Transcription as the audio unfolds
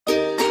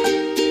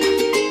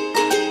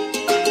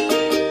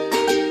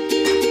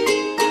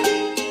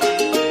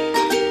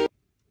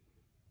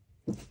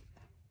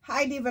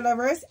Hi diva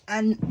lovers,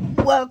 and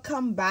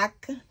welcome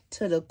back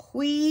to the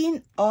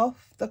queen of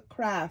the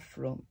craft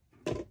room.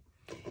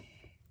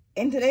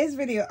 In today's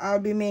video I'll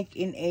be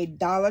making a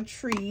Dollar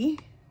Tree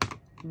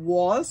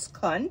wall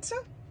sconce.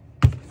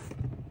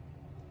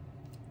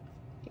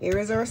 Here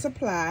is our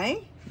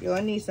supply. You're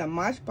gonna need some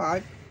Mod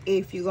Podge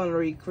if you're gonna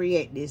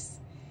recreate this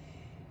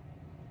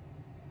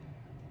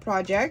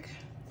project.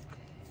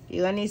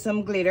 You're gonna need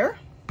some glitter.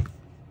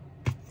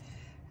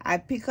 I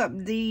pick up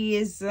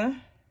these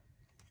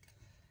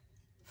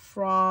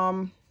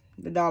from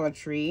the Dollar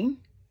Tree.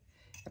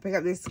 I pick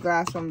up this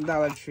glass from the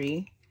Dollar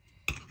Tree.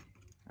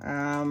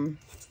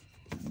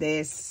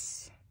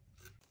 This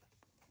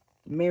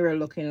mirror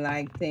looking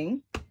like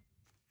thing.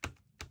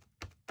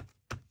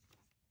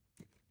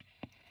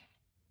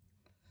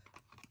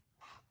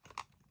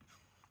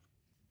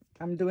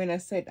 I'm doing a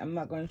set. I'm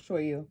not going to show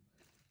you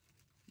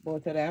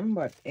both of them,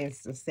 but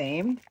it's the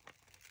same.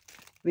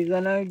 We're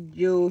gonna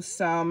use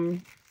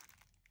some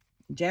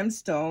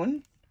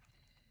gemstone.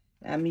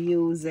 I'm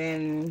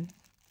using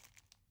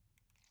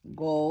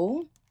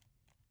gold.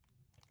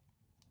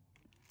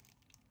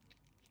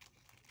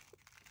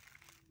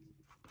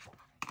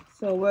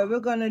 So what we're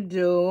gonna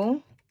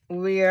do,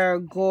 we are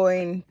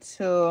going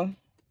to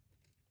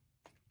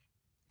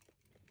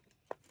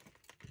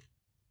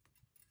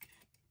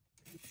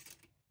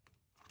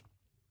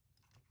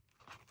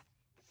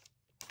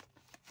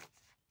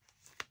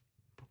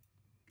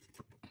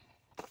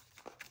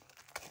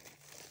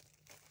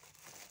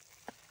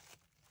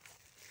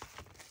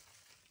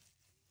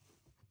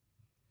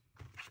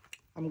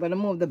I'm gonna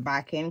move the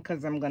back end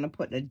because I'm gonna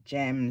put the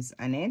gems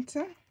on it.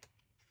 So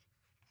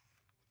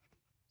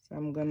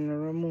I'm gonna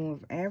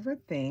remove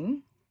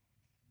everything.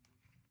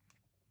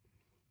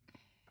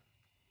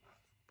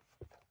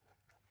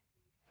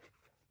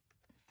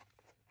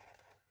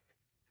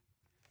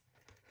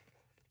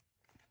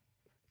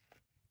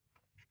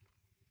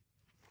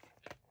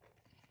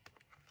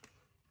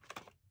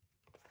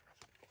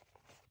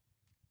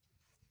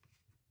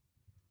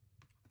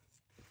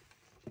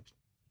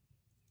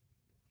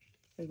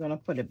 We're gonna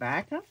put it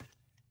back.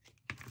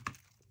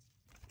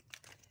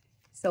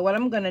 So what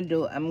I'm gonna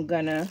do, I'm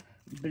gonna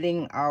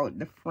bling out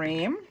the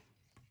frame.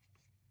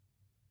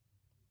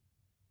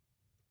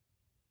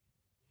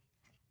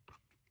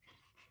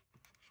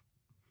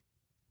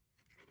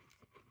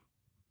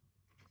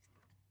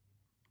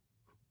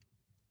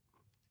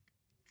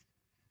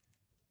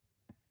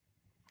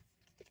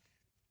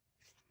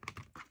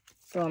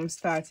 So I'm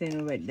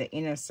starting with the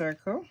inner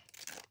circle,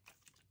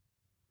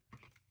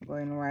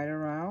 going right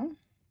around.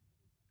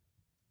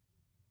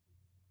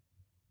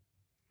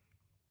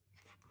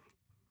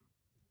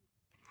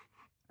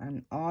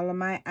 And all of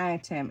my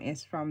item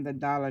is from the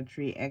Dollar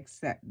Tree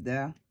except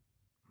the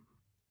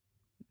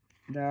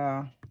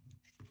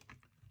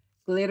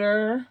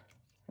glitter,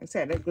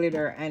 except the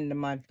glitter and the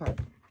Mod Podge.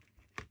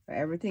 But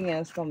everything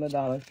else from the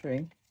Dollar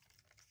Tree.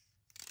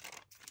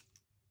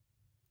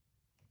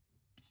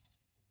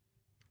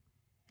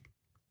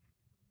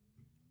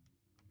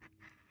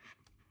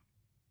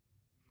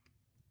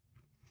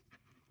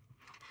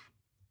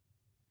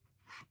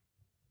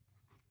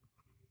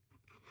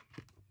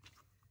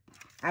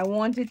 I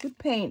wanted to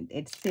paint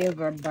it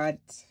silver, but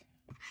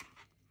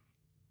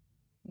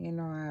you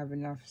know I have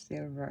enough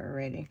silver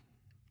already.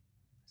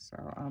 So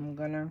I'm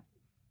gonna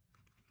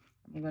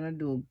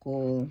do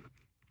gold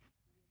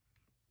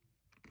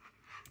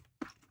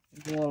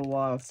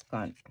wall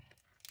sconce.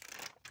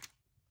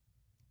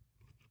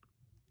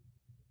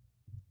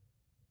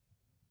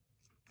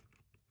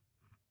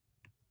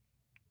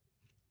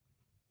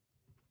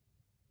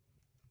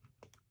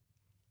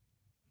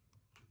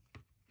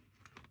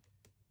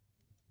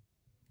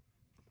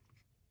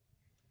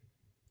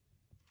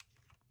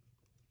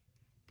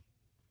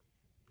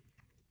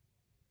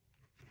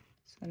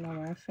 So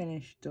now I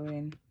finished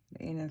doing the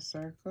inner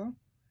circle.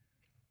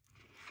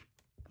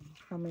 I'm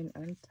coming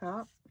on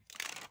top.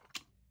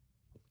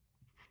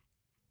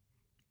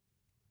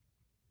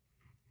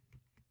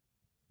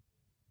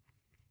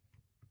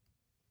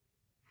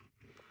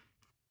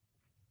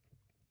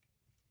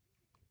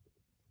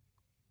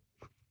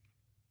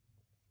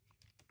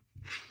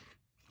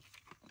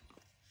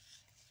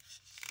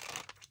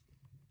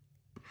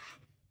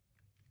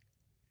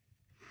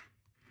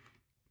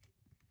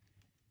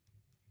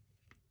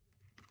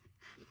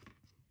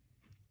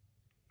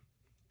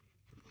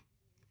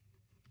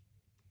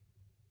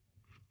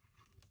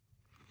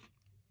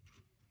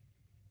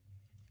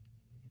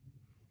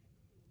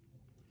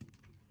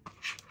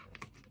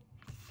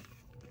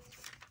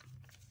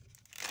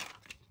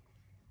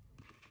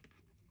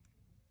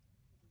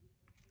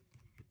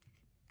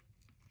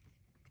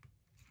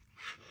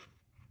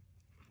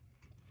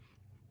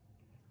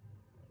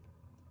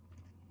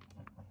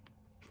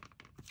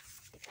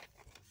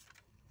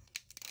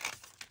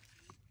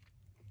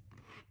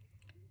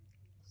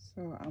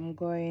 So I'm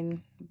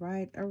going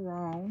right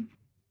around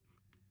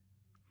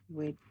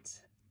with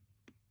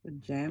the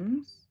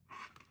gems.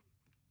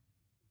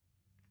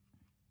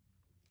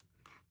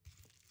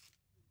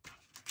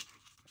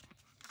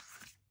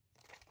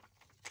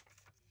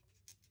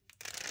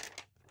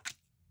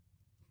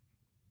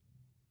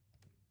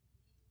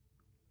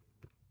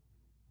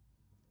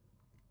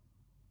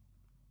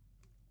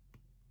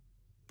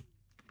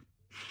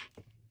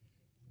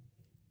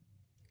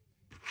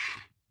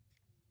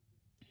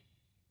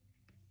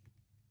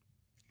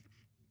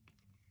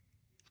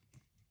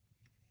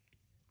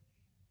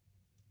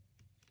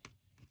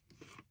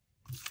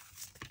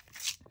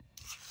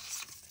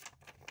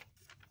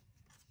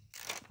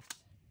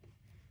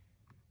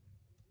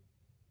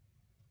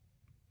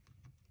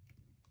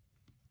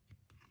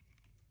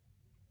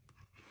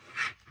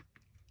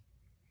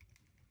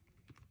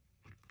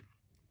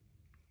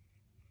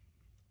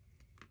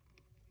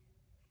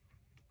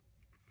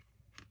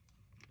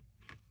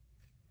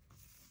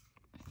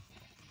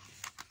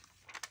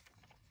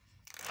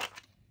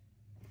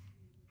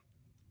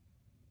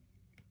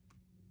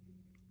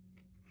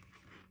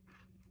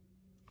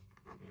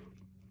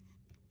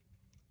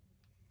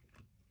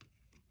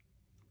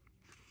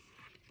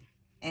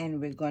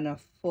 And we're gonna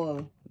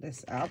fold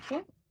this up.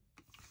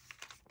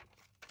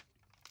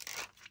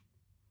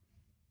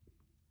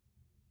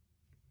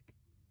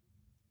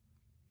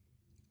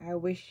 I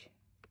wish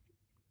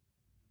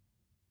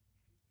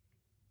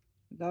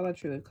Dollar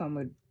Tree would come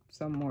with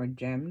some more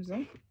gems,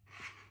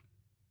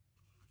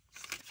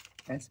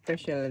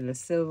 especially the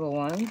silver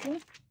ones.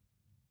 I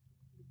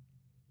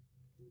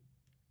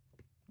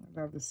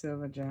love the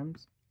silver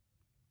gems.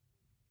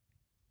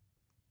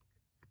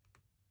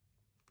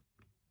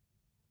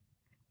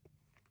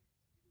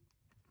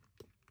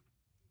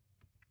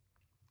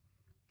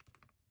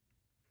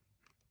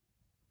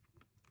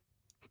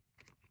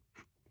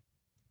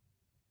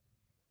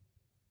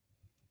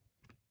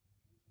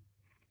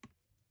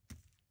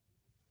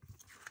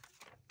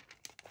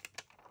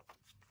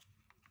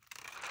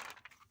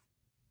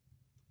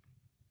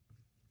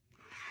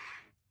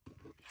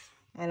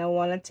 And I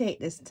want to take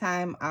this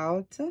time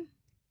out to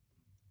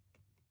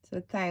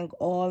thank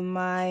all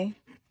my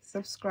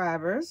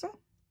subscribers,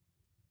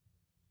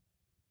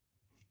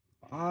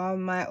 all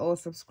my old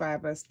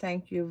subscribers.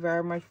 Thank you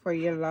very much for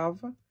your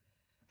love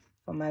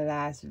for my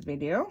last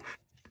video.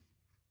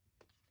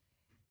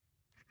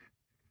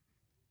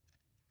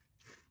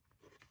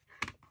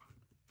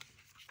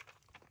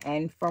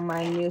 And for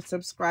my new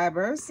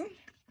subscribers,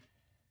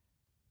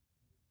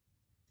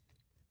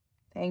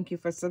 thank you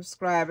for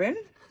subscribing.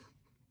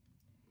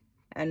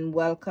 And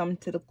welcome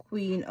to the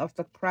Queen of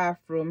the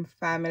Craft Room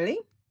family.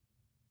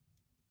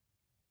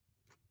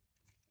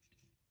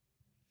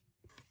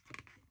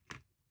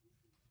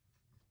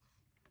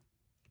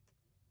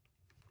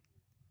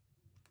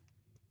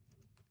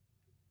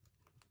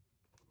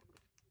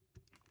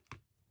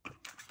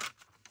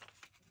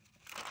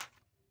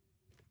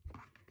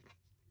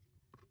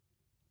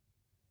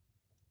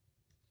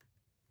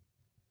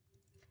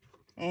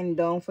 And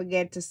don't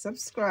forget to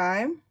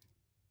subscribe.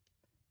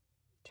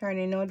 Turn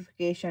the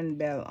notification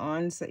bell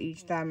on so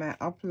each time I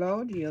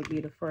upload, you'll be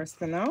the first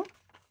to know.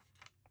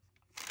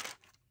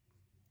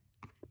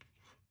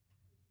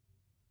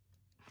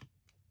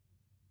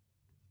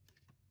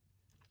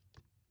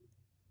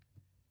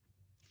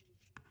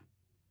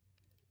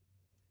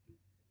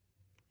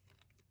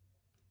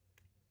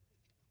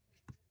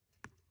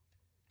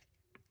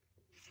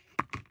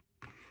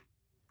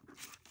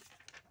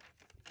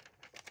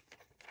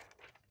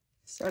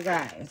 So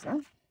guys,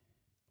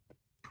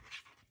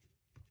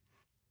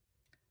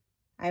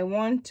 I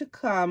want to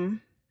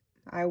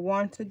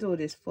do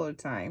this full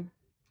time.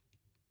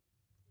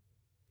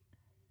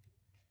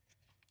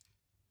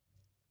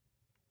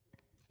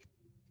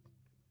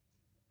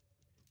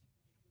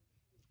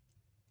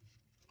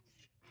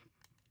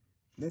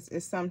 This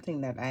is something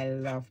that I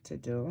love to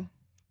do.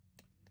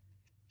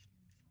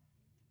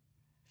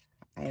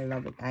 I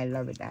love it, I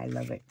love it, I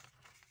love it.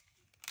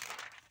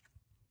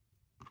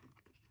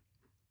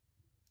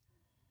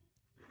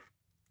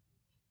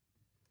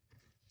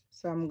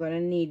 So I'm gonna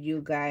need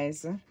you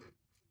guys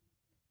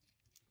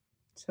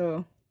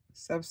to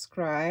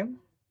subscribe.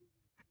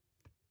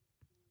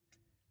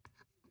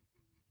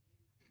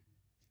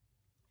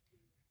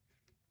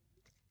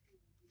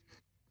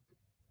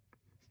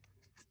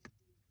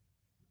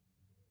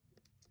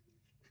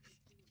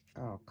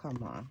 Oh,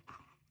 come on.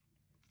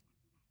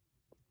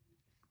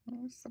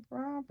 What's the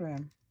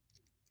problem?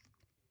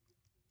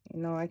 You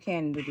know I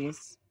can't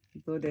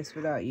do this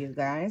without you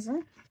guys.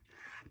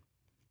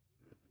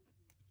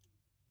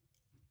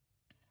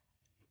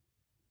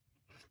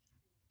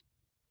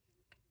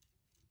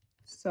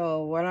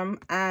 So what I'm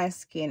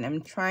asking, I'm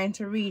trying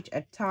to reach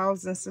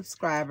 1,000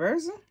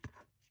 subscribers.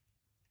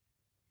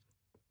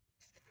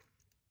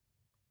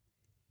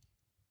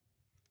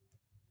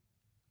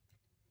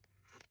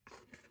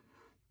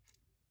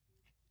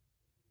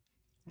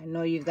 I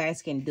know you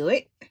guys can do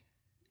it. I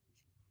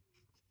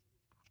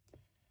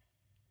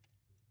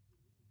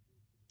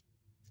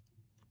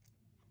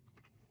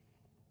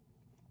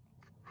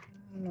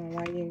don't know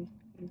why you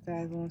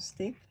guys won't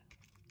stick.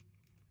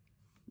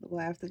 Do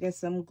I have to get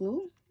some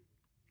glue?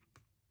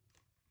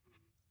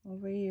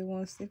 Over here it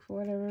won't stick for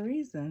whatever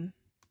reason.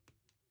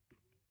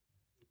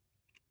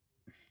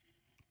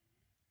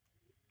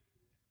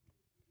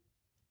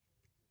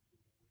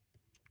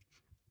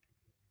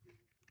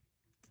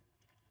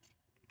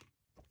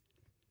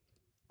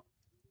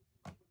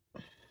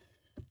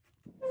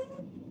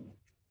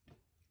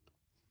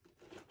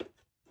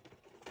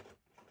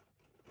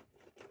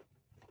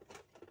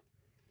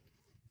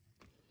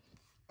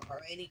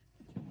 Alrighty.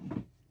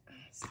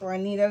 So I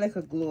need a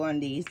little glue on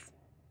these.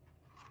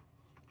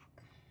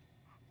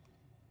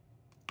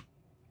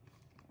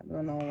 I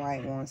don't know why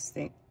it won't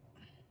stick.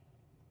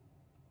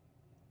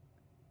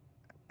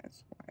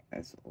 That's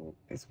white.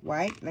 It's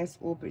white. Let's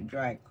hope it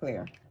dry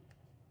clear.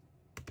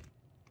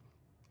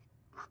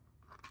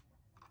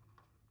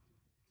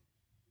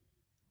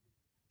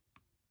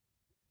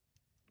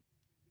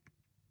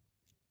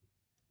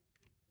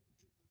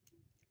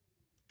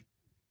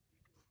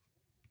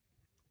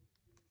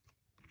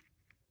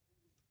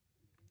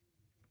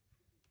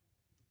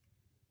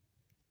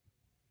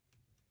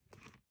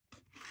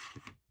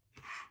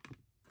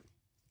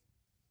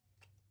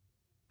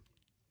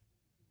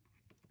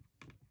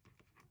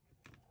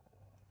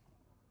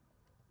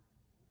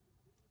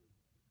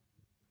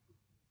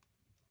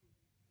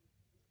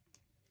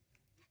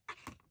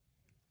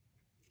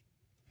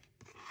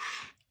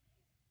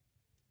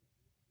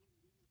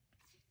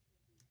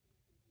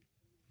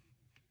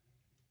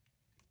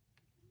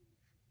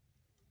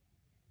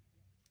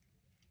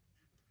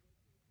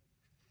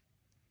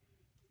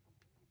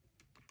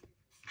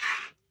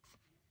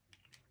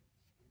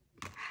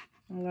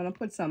 I'm gonna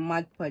put some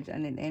Mod Podge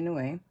on it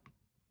anyway,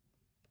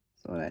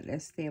 so that they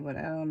stay, but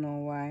I don't know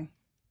why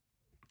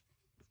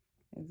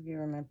it's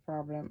giving me a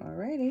problem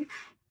already.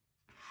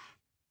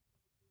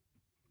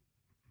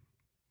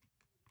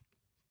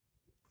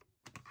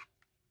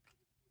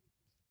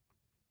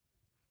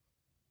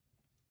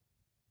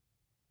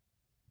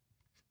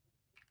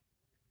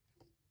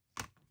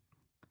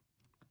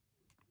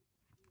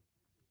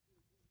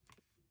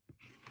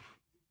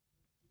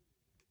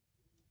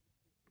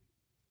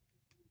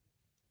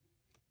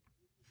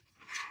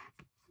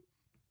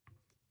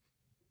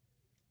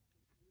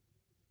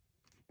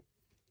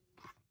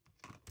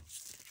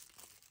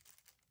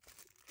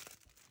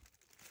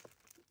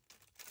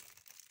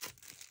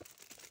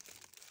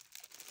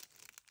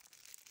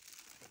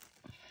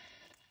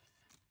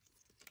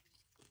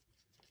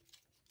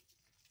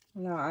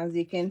 Now, as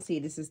you can see,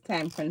 this is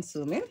time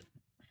consuming.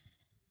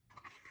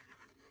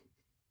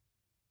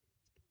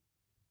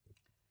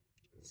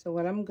 So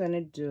what I'm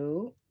gonna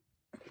do,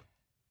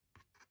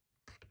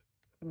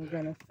 I'm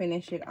gonna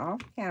finish it off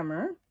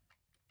camera.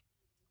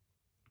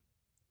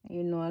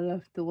 You know, I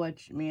love to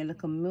watch me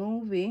like a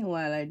movie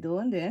while I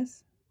doing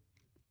this.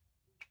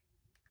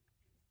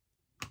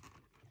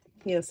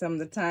 Kill some of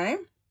the time.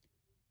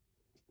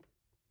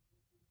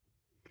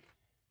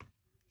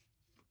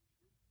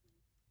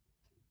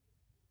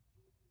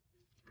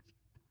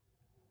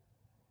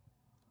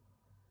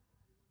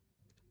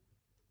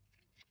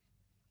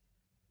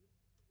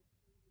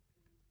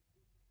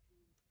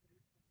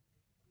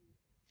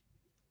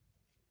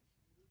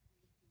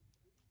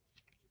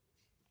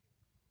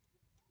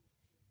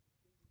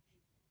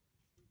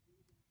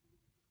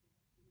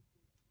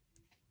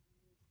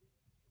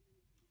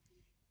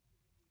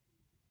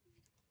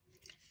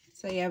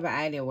 So you have an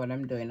idea what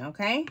I'm doing,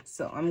 okay?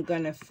 So I'm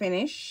gonna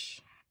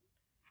finish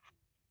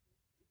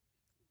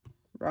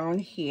around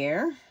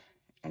here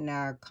and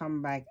I'll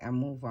come back and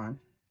move on,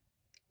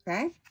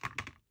 okay?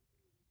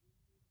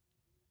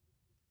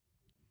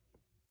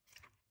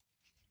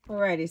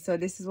 Alrighty, so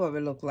this is what we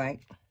look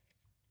like.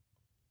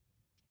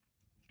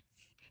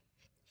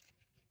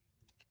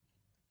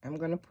 I'm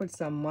gonna put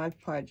some Mod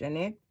Podge in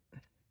it,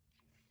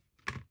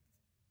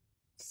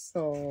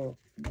 so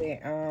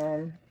they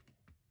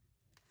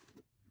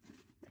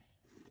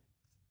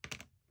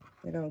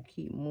don't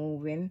keep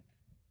moving.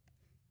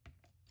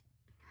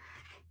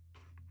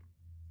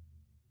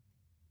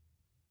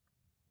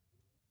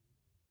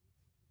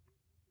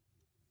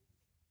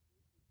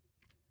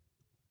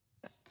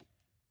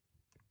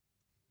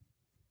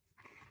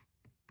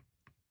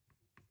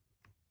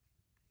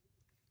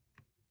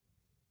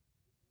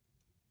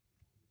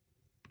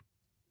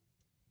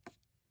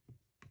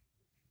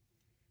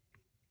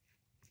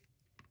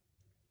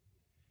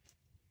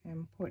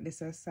 And put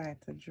this aside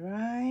to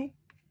dry,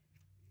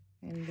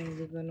 and then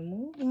we're gonna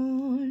move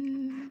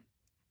on.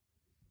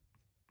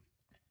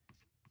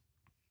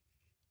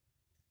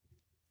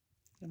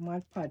 The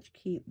Mod Podge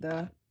keep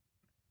the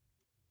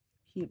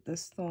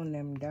stone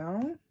them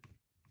down,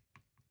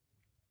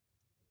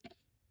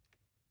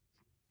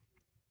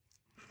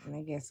 and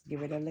I guess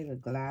give it a little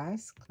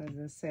glass because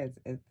it says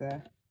it's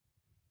a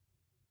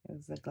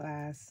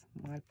glass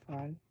Mod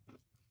Podge.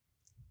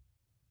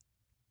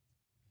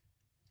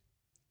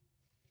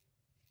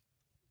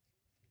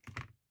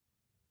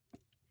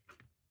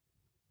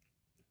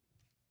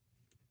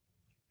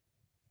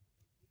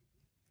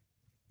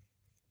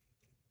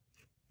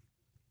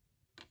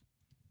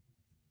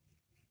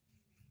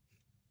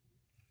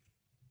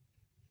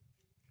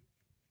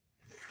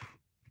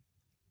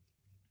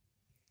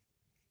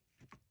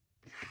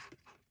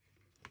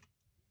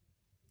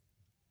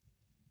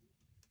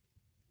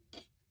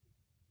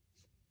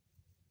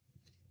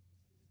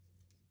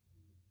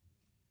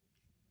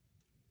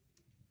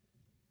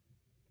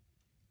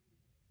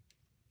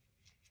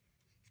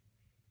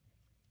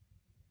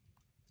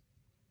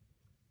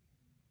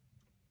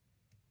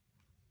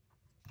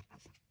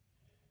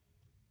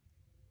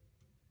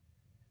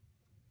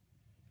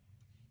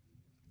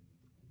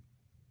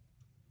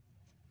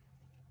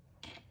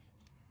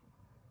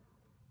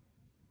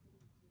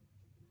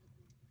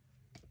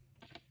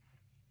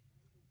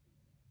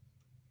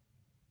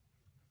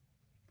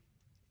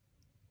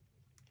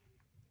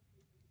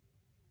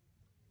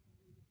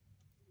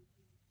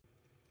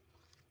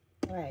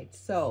 All right,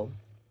 so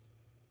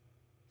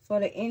for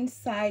the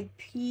inside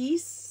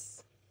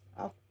piece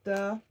of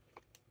the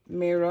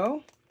mirror,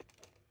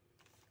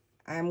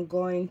 I'm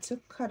going to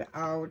cut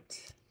out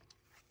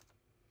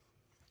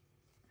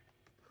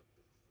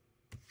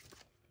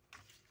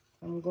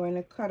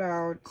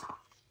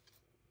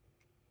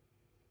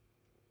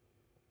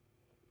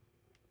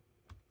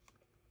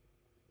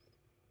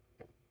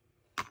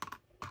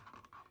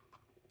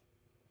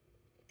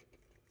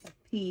a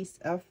piece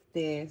of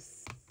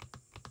this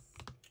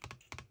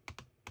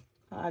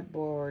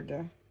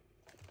cardboard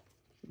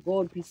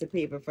gold piece of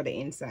paper for the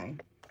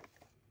inside.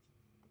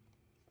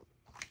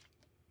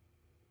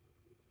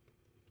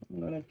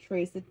 I'm gonna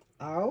trace it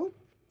out.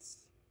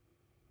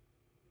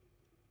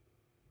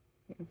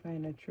 Can I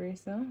find a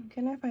tracer?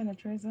 Can I find a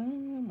tracer?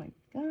 Oh my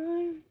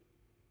god.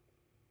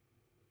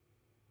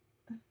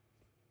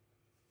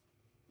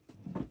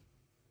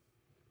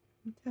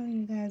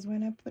 telling you guys,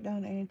 when I put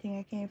down anything,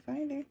 I can't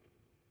find it.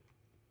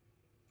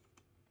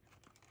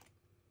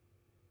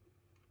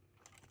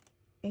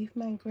 If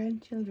my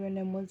grandchildren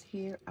them was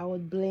here, I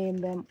would blame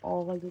them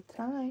all the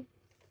time.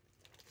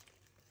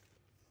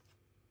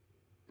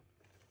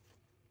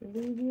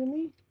 Believe you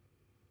me?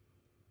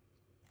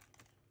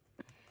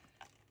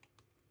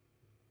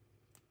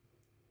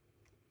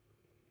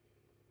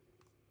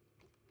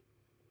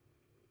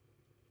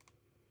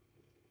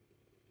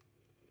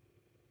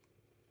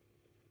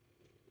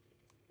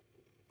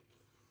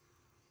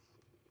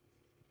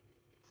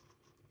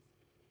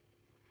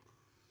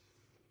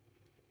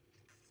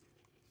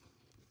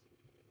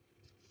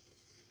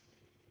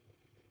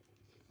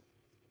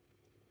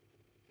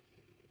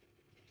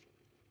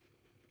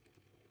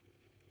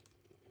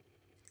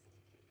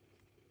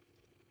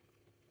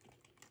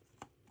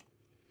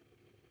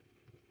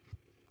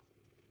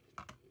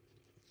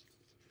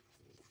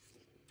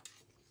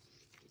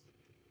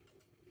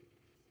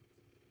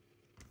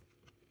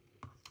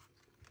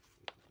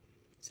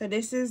 So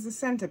this is the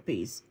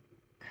centerpiece.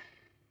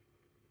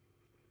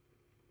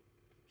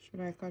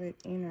 Should I cut it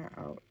in or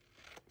out?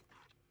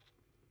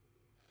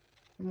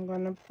 I'm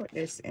gonna put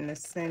this in the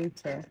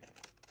center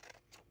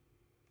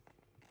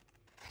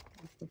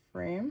of the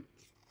frame.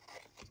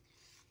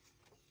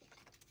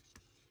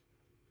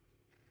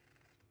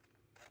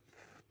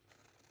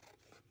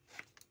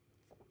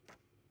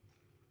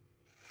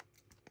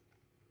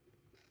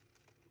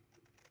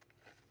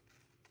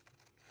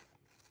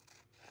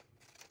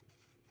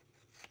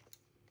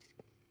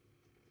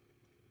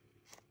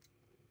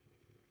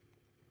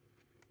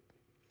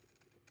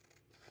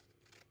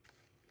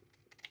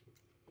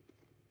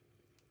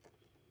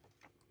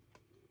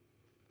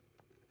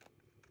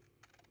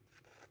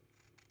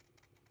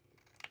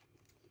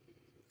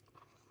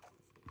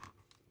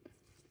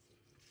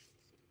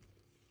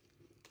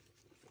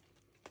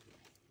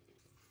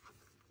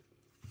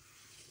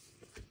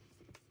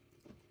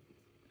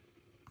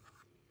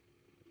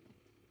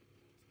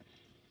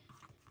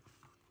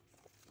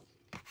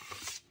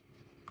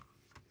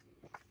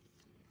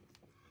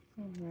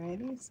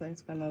 Alrighty, so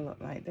it's gonna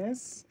look like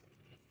this.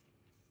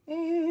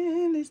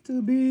 And it's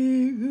too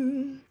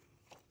big.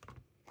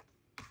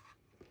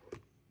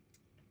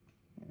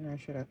 And I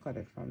should have cut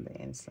it from the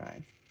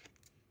inside.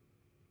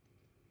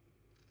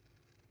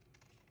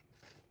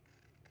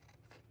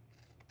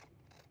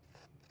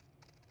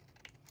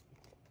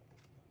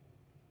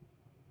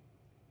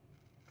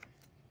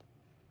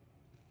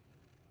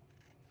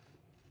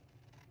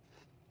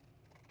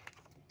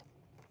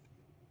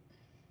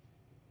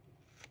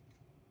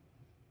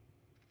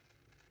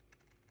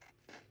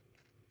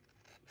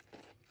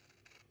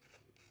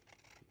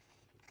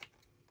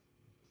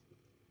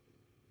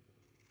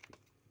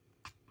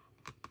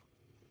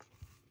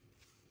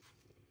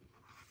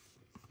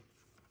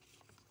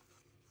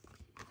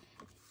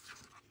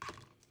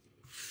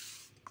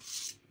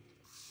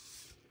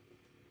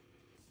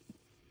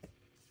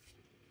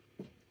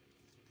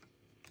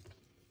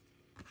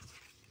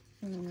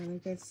 And I'm gonna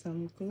get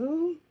some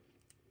glue.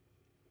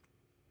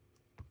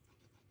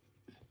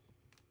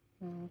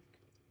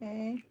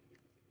 Okay.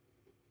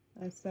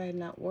 That side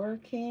not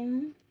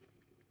working.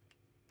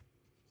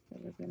 So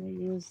we're gonna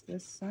use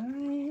this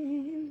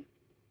side.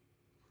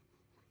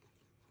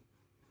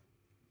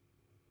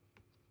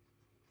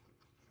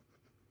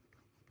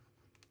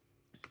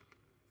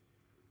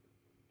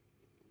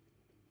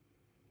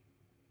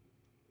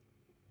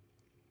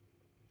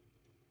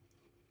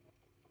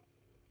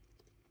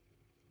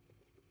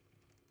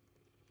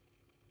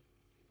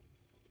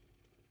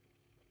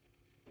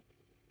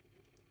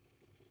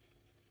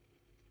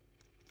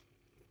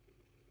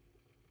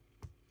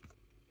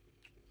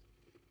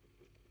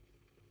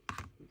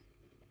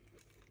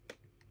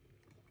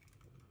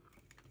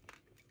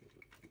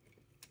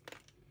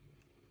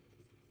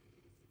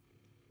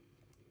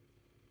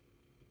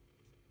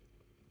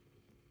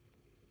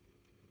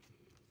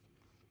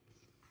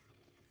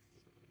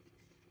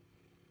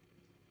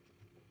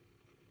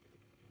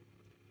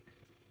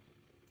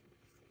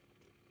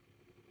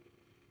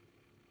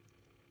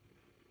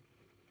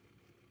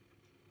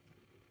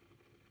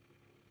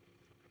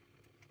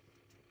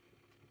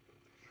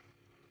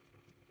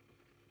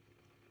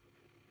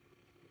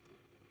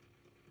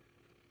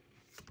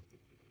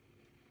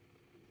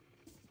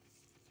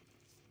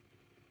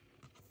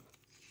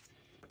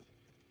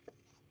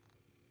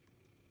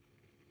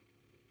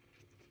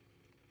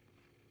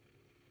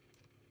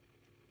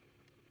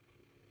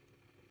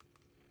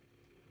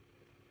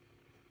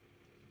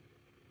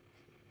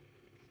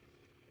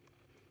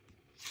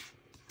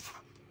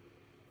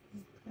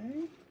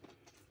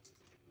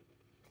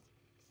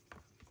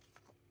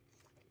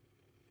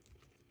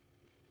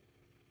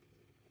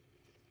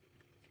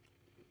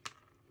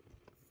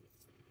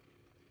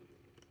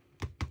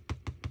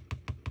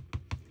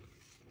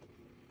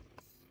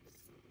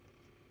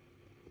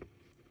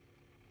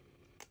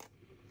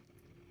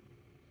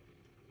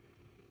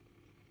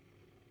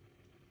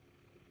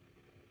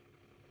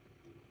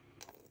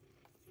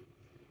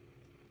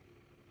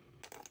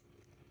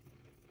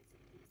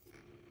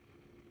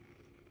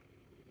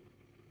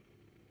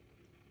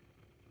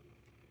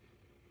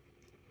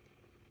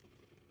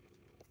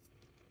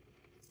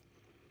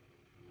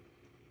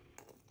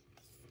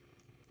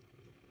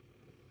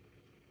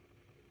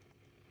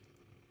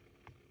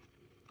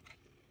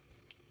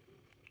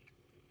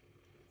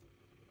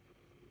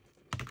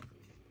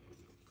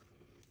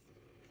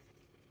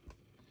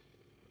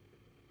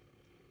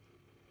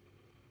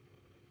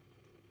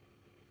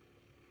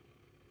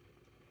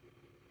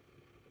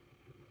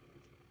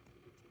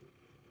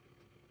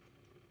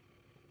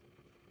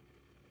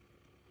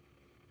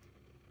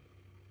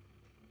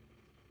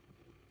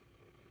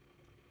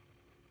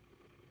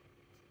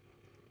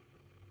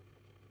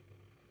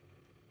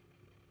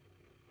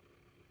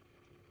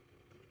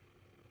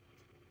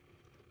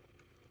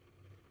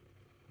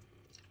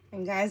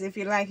 And guys, if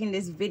you're liking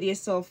this video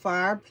so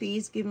far,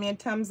 please give me a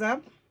thumbs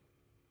up.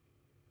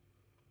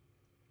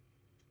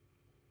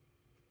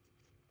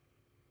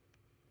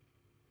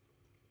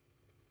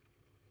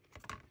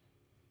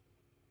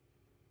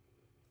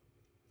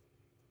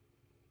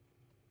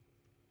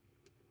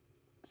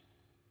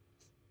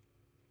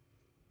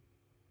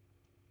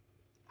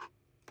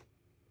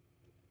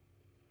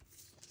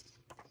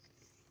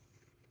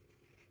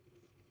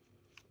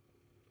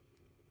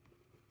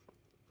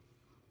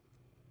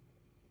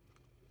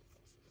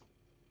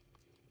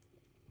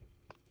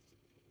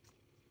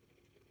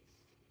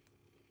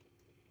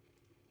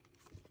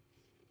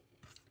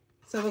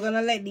 So we're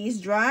gonna let these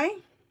dry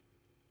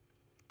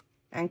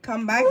and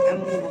come back and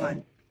move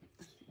on.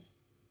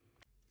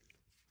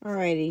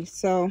 Alrighty,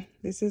 so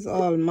this is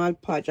all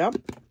Mod Podge up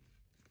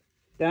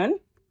done.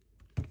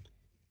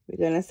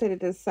 We're gonna set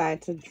it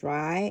aside to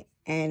dry,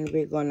 and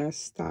we're gonna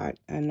start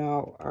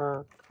now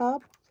our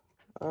cup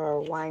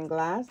or wine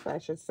glass, I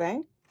should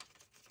say.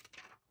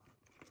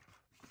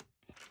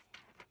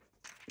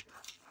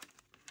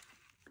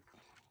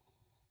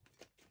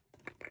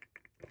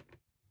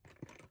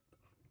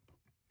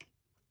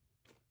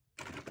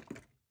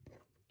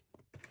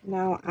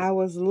 Now I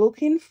was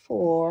looking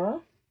for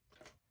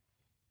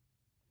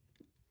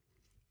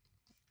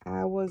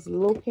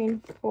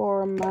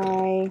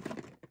my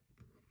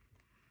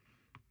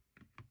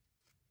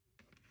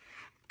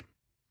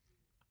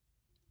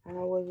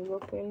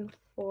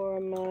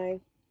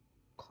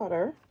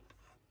cutter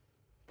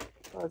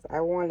because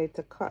I wanted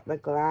to cut the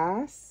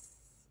glass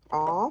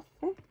off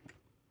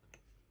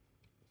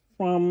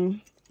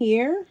from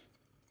here,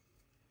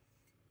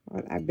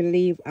 but I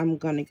believe I'm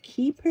gonna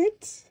keep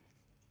it.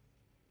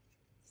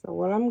 So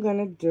what I'm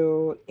gonna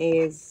do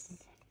is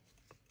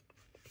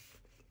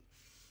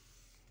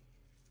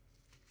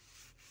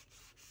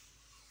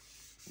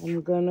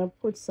I'm gonna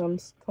put some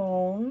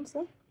stones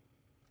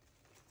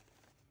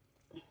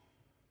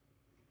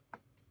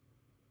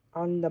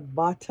on the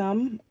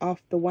bottom of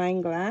the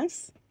wine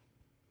glass.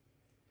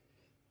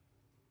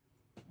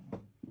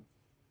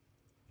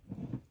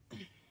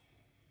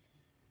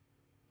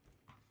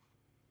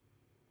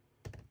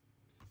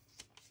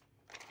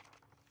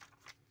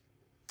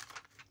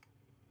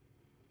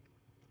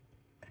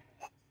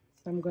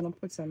 So I'm gonna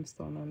put some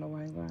stone on the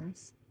wine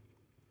glass,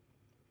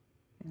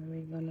 and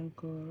we're gonna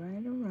go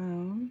right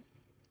around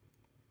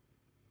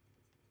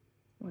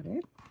with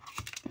it,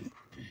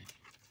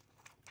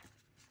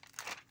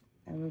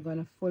 and we're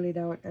gonna pull it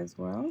out as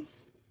well.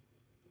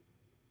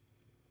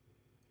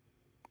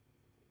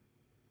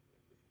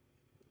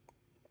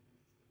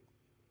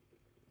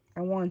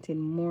 I wanted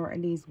more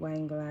of these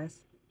wine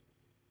glass,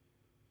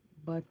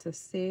 but to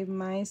save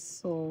my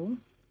soul,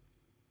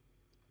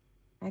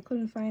 I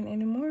couldn't find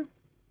any more.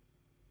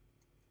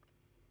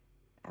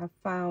 I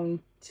found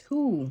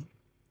 2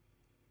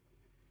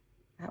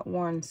 at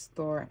one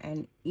store,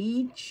 and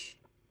each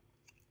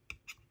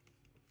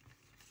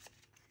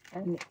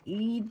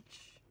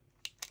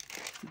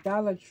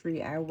Dollar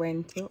Tree I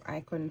went to,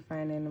 I couldn't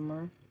find any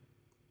more.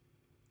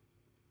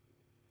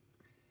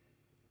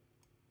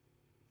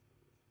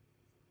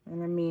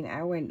 And I mean,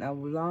 I went a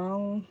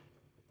long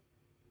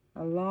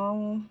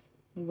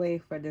way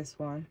for this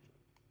one.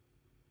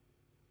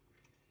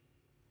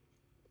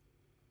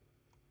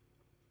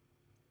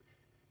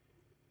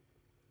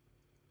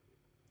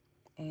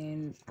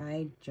 And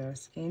I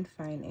just can't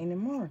find any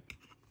more.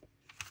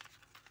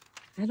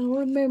 I don't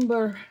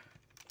remember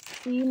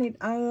seeing it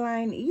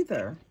online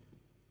either.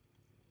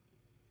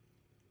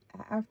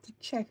 I have to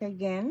check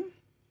again.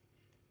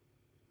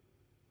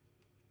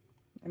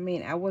 I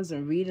mean, I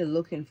wasn't really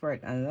looking for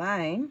it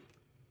online.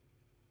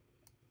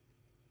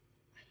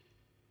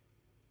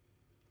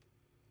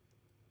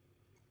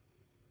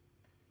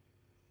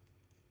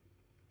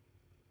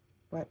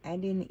 But I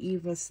didn't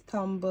even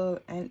stumble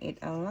on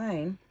it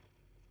online.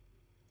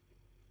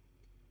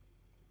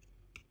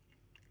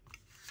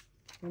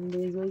 And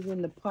this was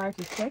in the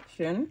party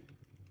section.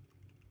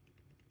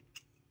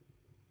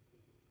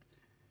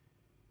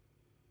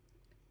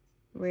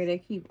 Where they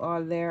keep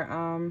all their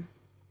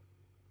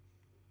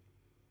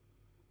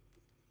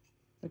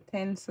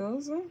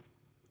utensils.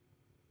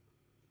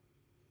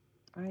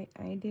 I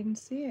didn't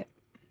see it.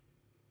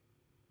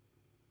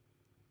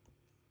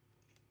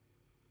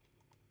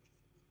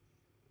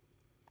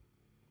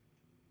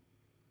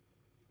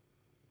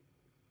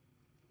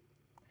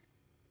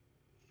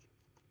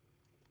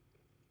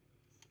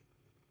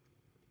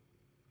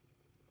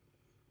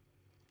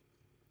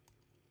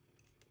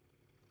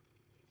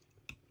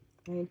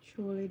 I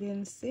truly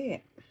didn't see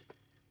it.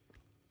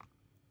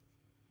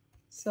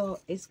 So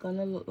it's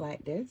gonna look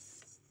like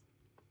this.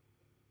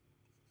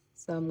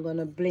 So I'm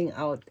gonna bling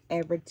out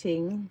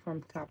everything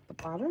from top to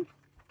bottom.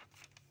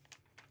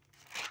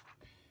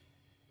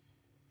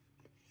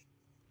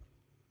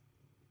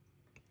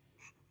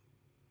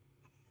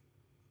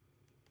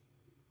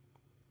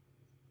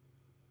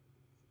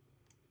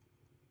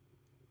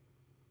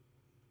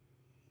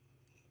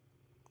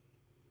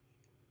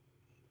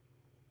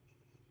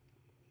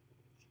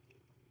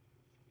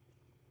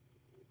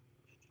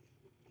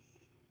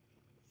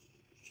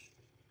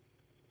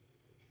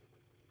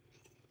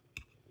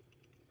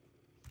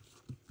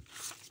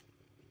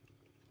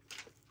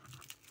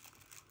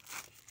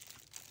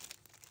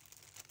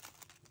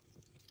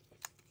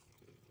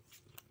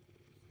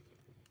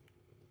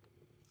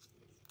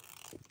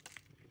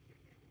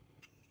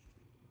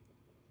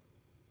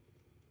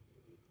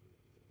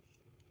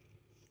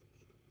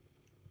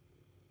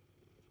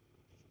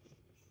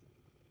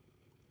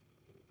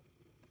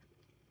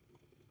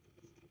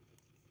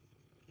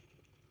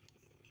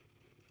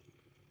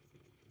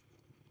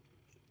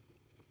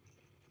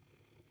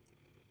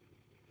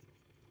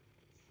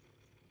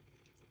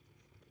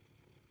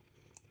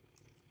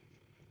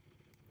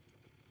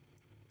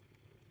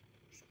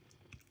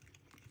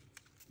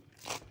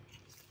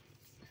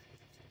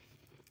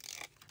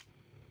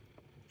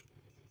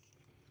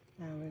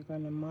 Now we're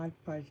going to Mod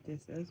Podge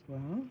this as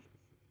well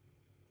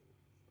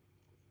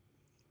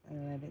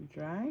and let it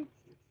dry.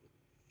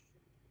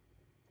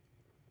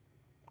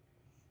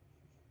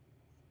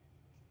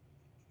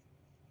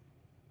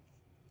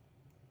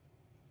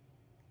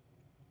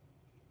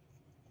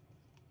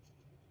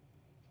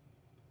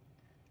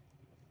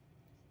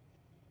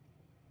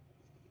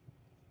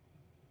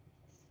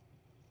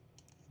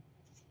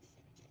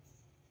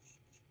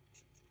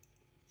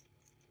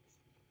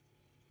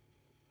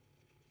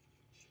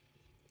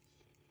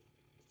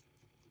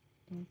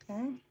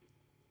 Okay.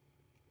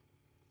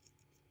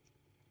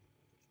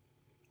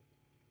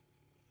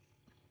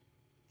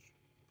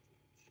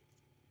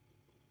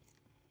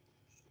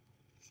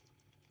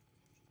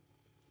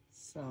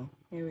 So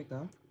here we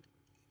go.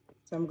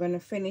 So I'm going to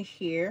finish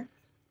here.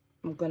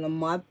 I'm going to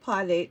Mod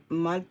Podge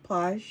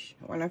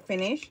when I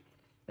finish.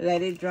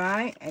 Let it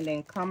dry and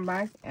then come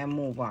back and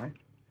move on.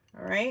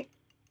 All right.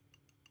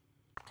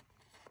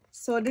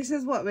 So this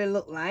is what we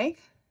look like.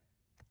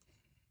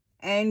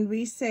 And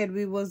we said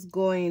we was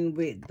going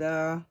with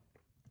the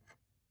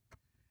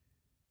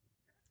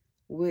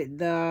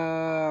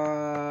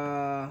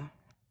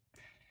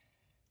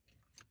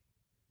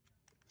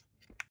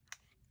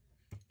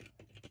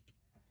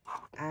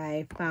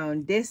I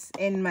found this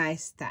in my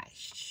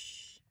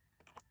stash.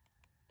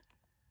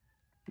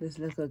 This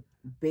little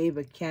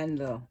baby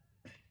candle.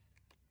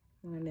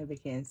 I never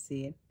can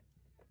see it.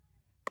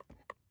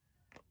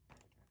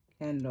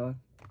 Candle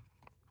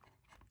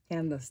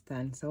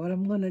stand. So what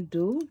I'm gonna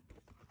do,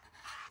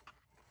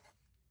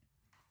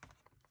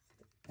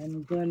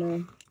 I'm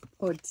gonna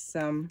put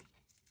some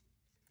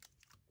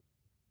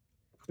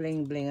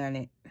bling bling on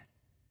it.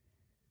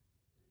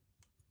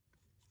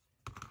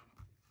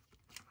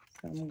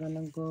 So I'm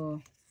gonna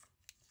go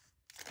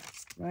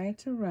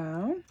right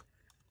around.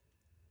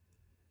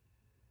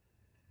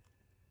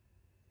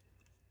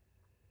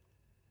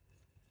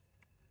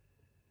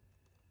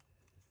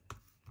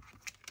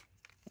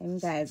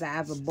 And guys, I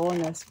have a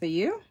bonus for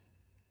you.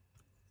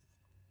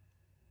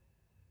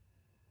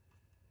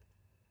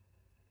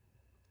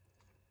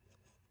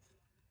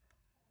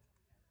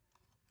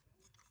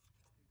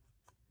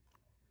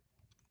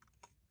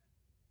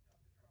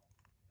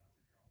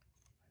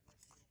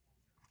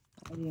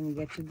 I didn't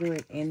get to do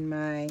it in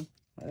my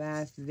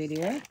last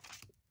video.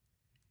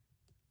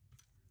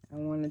 I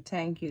want to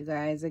thank you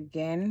guys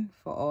again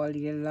for all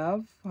your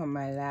love for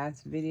my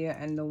last video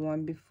and the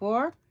one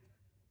before.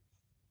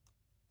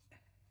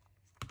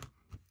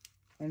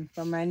 And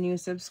for my new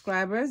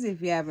subscribers,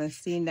 if you haven't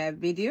seen that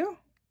video,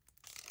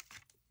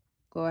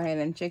 go ahead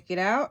and check it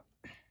out.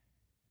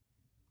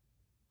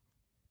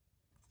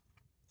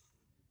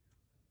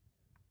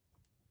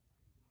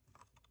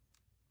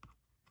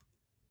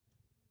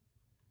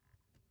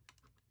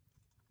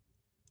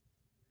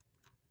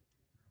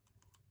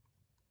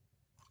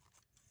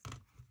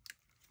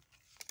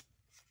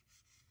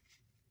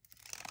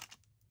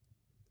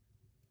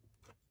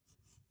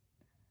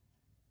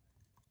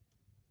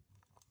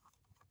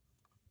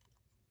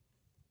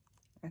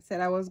 I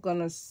said I was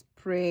gonna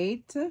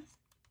spray it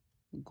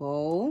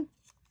gold,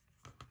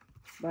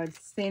 but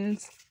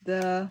since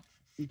the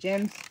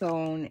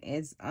gemstone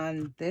is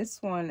on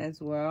this one as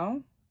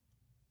well,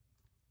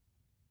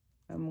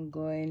 I'm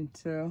going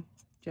to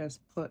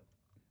just put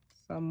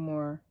some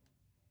more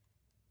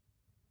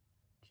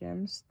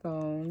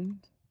gemstones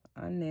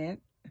on it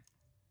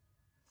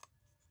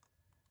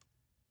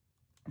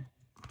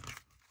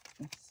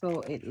so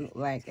it look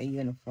like a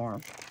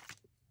uniform.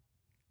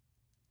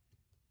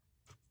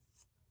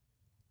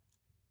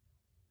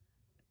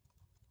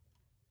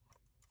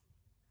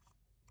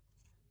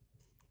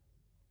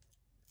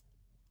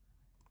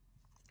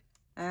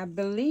 I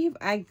believe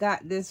I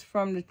got this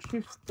from the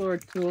thrift store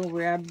too,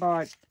 where I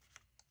bought,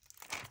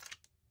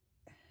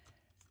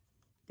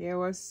 there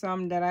was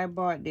some that I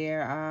bought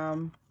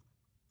there.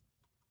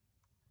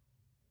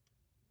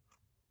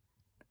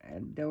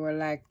 They were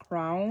like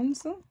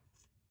crowns.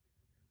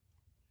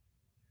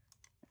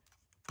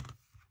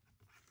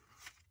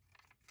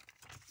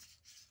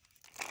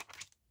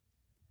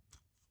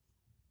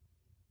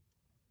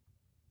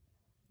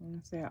 I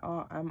say,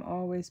 oh, I'm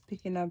always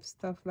picking up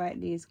stuff like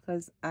these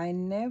because I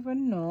never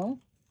know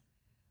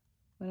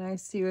when I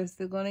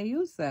seriously gonna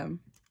use them.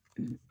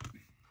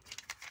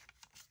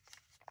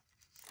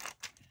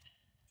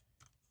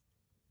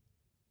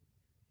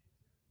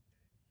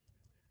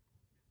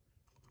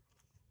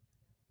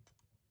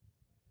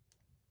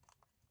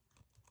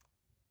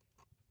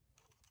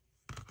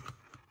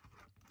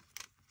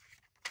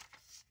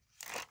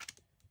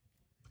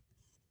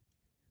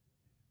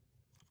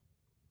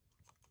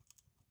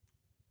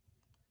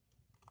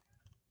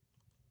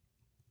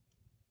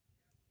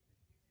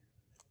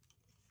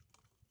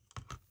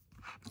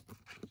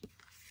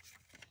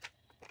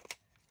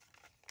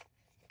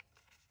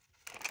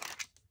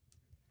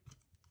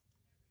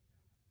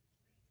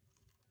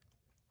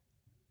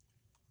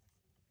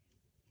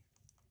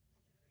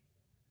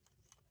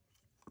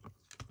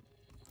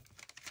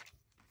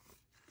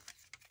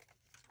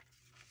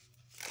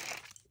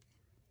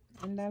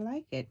 And I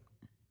like it.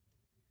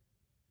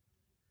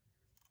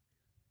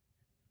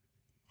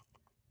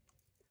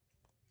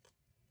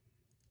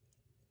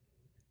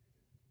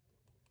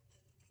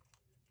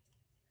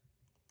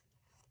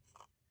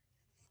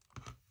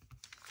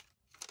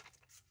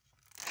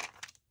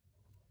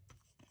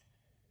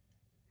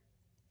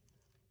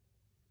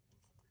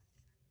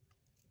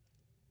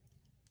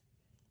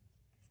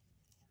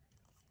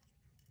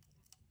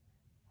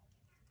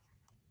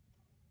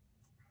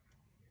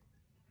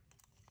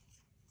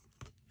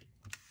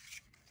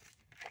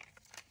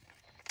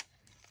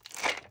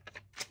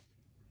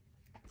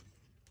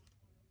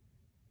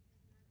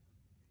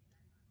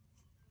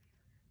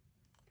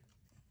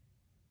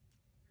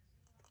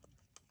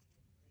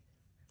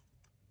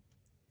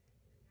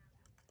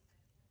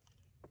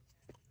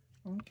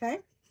 Okay,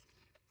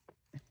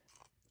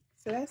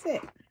 so that's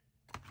it.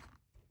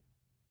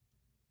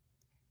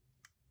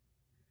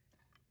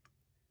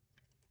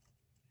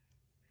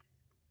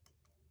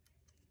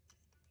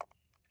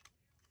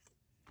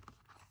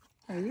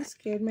 Oh, you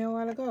scared me a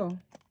while ago.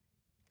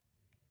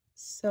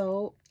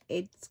 So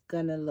it's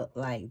gonna look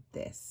like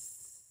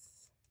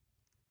this.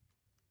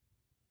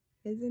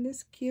 Isn't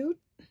this cute?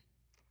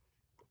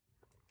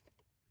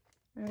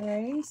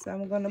 Alright, so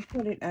I'm gonna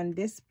put it on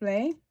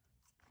display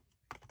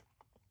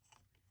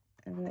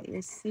and let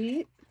you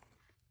see it.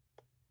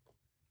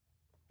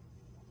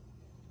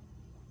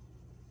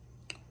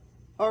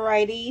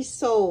 Alrighty,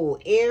 so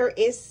here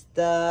is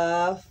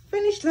the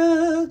finished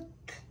look.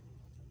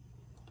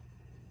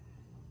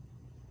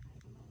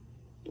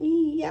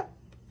 Yep.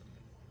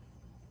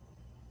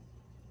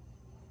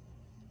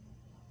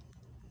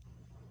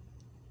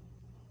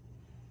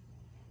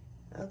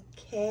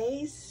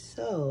 Okay,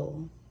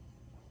 so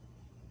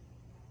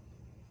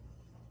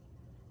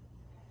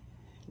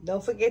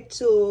don't forget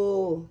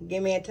to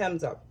give me a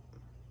thumbs up.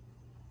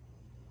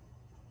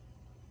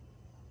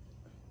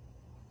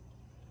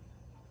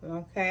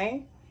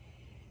 Okay,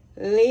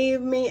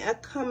 leave me a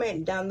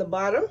comment down the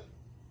bottom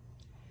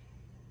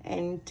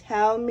and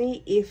tell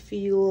me if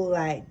you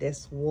like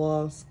this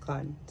wall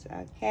sconce.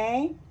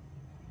 Okay,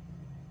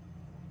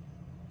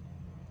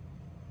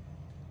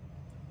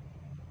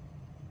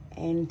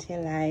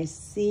 until I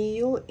see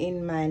you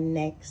in my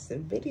next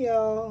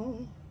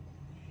video.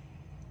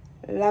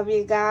 Love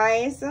you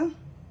guys.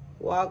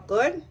 Walk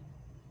good.